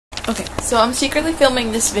Okay, so I'm secretly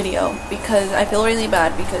filming this video because I feel really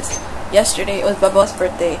bad because yesterday it was Baboa'S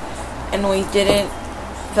birthday and we didn't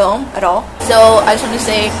film at all. So I just want to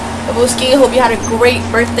say, Baboa'S, hope you had a great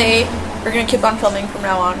birthday. We're going to keep on filming from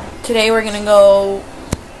now on. Today we're going to go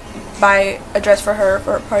buy a dress for her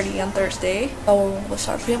for a party on Thursday. So we'll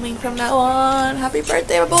start filming from now on. Happy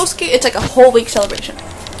birthday, Baboa'S. It's like a whole week celebration.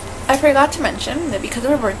 I forgot to mention that because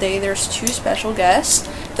of her birthday, there's 2 special guests.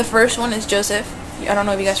 The first one is Joseph. I don't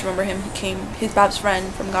know if you guys remember him. He came, he's Bab's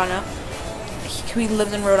friend from Ghana. He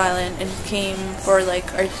lives in Rhode Island and he came for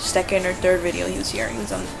like our 2nd or 3rd video he was here. He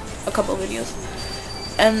was on a couple of videos.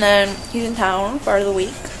 And then he's in town for the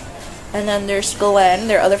week. And then there's Glenn,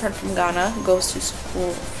 their other friend from Ghana, who goes to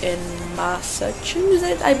school in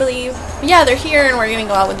Massachusetts, I believe. But yeah, they're here and we're gonna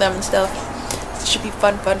go out with them and stuff. It should be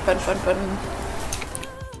fun.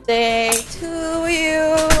 Day to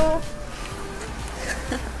you.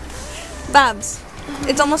 Babs.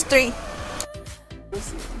 It's almost 3.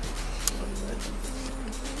 This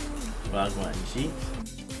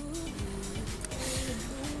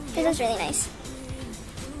is really nice.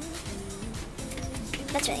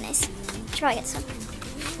 That's really nice. Should probably get this one.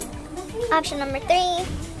 Option number 3.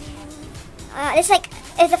 It's like,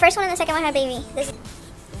 it's the first one and the second one had baby. This.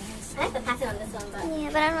 I like the pattern on this one, but yeah,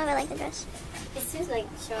 but I don't know if I like the dress. it seems like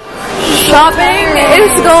Shopping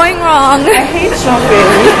is going wrong. I hate shopping.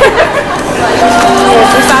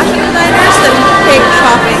 The fashion designers that hate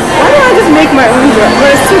shopping. Why don't I just make my own dress?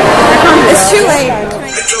 But it's too late.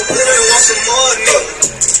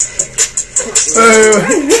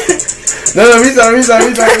 No, restart it.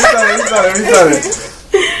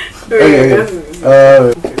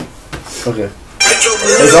 Okay.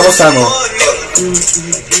 It's almost time on.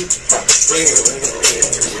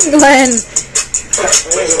 Glenn.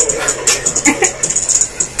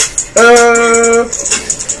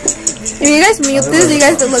 If you guys mute this, you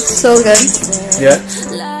guys look so good. Yeah.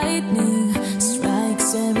 Lightning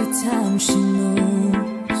strikes every time she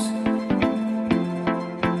moves,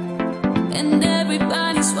 and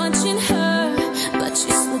everybody's watching her, but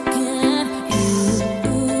she's looking at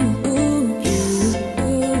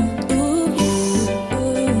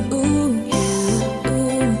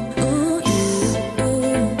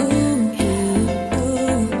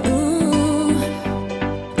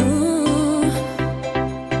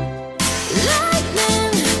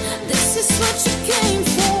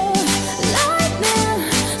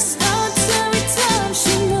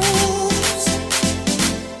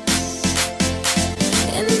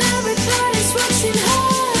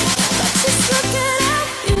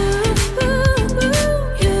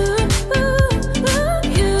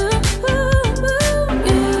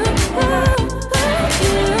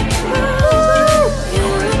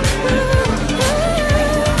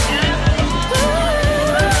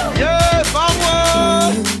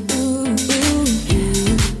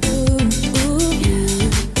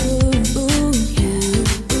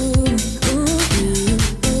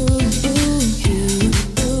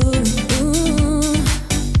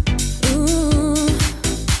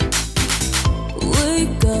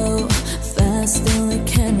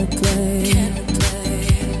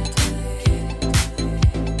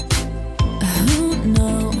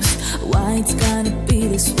it's gotta be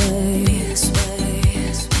this way.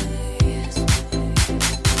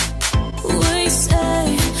 We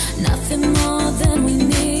say nothing more than we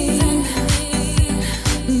need.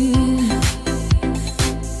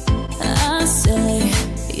 I say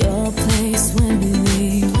your place when we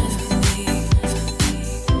leave.